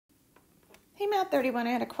Math 31,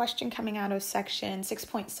 I had a question coming out of section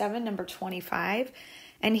 6.7, number 25.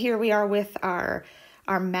 And here we are with our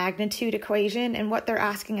magnitude equation. And what they're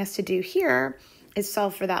asking us to do here is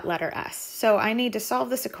solve for that letter S. So I need to solve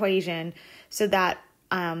this equation so that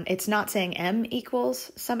it's not saying M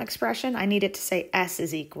equals some expression. I need it to say S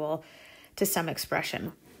is equal to some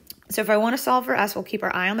expression. So if I want to solve for S, we'll keep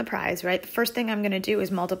our eye on the prize, right? The first thing I'm going to do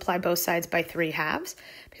is multiply both sides by 3/2,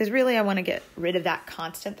 because really I want to get rid of that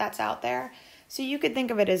constant that's out there. So you could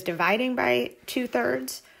think of it as dividing by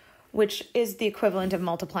 2/3, which is the equivalent of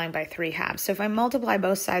multiplying by 3/2. So if I multiply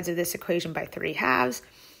both sides of this equation by 3/2,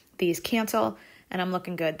 these cancel, and I'm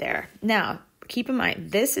looking good there. Now, keep in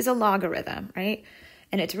mind, this is a logarithm, right?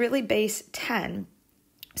 And it's really base 10.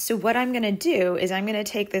 So what I'm going to do is I'm going to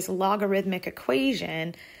take this logarithmic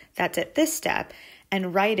equation that's at this step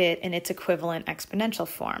and write it in its equivalent exponential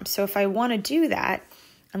form. So if I want to do that,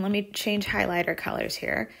 and let me change highlighter colors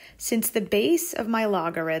here, since the base of my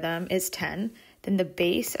logarithm is 10, then the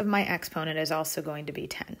base of my exponent is also going to be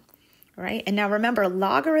 10, right? And now remember,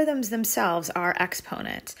 logarithms themselves are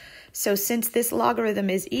exponents. So since this logarithm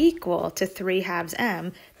is equal to 3/2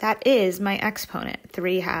 m, that is my exponent,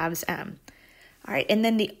 3/2 m. All right, and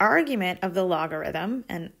then the argument of the logarithm,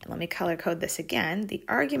 and let me color code this again, the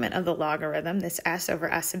argument of the logarithm, this s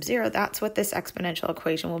over s sub 0, that's what this exponential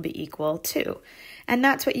equation will be equal to. And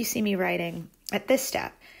that's what you see me writing at this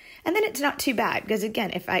step. And then it's not too bad, because again,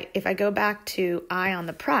 if I go back to I on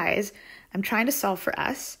the prize, I'm trying to solve for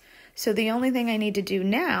s. So the only thing I need to do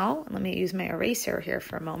now, let me use my eraser here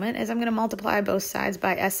for a moment, is I'm going to multiply both sides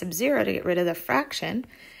by s sub 0 to get rid of the fraction.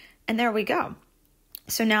 And there we go.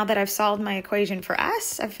 So now that I've solved my equation for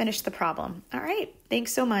S, I've finished the problem. All right,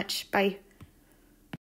 thanks so much. Bye.